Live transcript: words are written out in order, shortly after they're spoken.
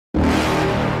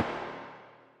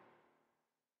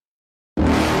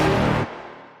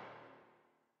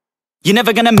You're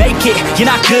never gonna make it, you're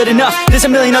not good enough. There's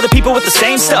a million other people with the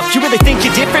same stuff. You really think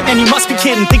you're different? Man, you must be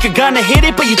kidding. Think you're gonna hit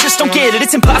it, but you just don't get it.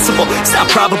 It's impossible, it's not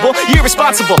probable, you're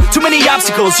irresponsible. Too many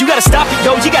obstacles, you gotta stop it,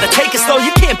 yo. You gotta take it slow,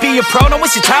 you can't be a pro. Don't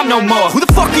waste your time no more. Who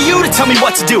the fuck are you to tell me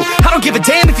what to do? I don't give a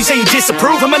damn if you say you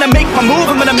disapprove. I'm gonna make my move,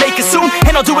 I'm gonna make it soon.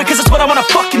 And I'll do it cause it's what I wanna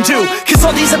fucking do. Cause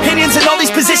all these opinions and all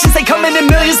these positions, they come in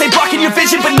millions, they blocking your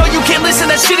vision. But no, you can't listen,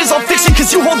 that shit is all fiction.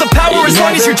 Cause you hold the power as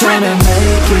long as you're dreaming.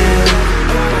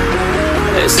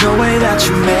 There's no way that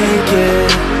you make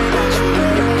it.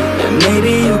 And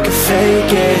maybe you can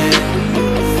fake it,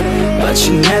 but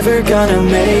you're never gonna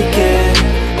make it.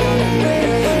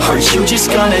 Are you just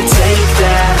gonna take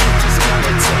that?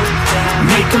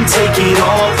 Make them take it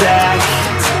all back.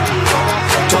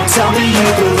 Don't tell me you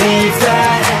believe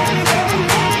that.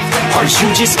 Are you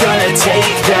just gonna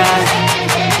take that?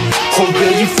 Or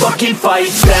will you fucking fight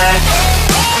back?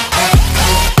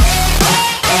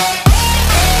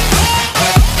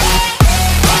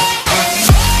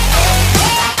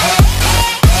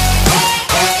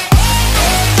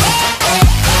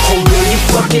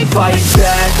 Fight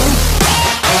back.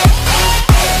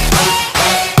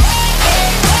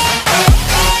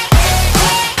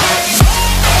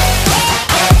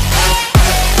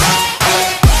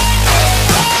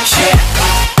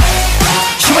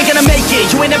 You ain't gonna make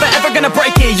it, you ain't never ever gonna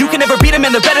break it. You can never beat them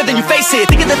and they're better than you face it.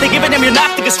 Thinking that they give a damn, you're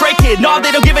not thinking straight, kid. No,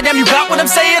 they don't give a damn, you got what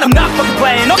I'm saying? I'm not fucking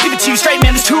playing, I'll give it to you straight,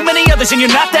 man. There's too many others and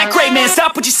you're not that great, man.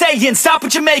 Stop what you're saying, stop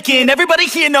what you're making.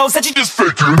 Everybody here knows that you just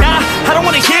faking. Nah, I don't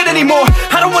wanna hear it anymore,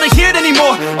 I don't wanna hear it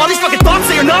anymore. All these fucking thoughts,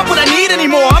 they are not what I need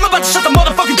anymore. I'm about to shut the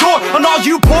motherfucking door on all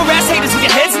you poor ass haters with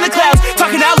your heads in the clouds,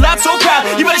 talking out loud so proud.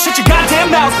 You better shut your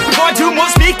goddamn mouth before I do more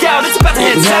speak out. It's about to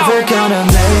head south. Never gonna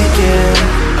make it.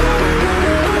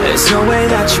 There's no way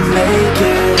that you make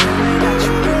it.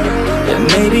 And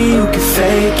maybe you can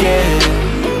fake it,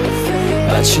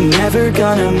 but you're never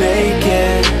gonna make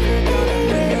it.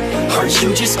 Are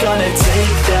you just gonna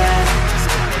take that?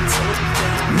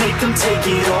 Make them take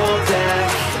it all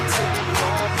back.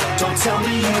 Don't tell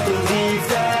me you believe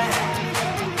that.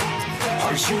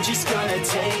 Are you just gonna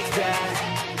take that?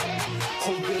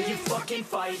 Or will you fucking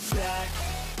fight back?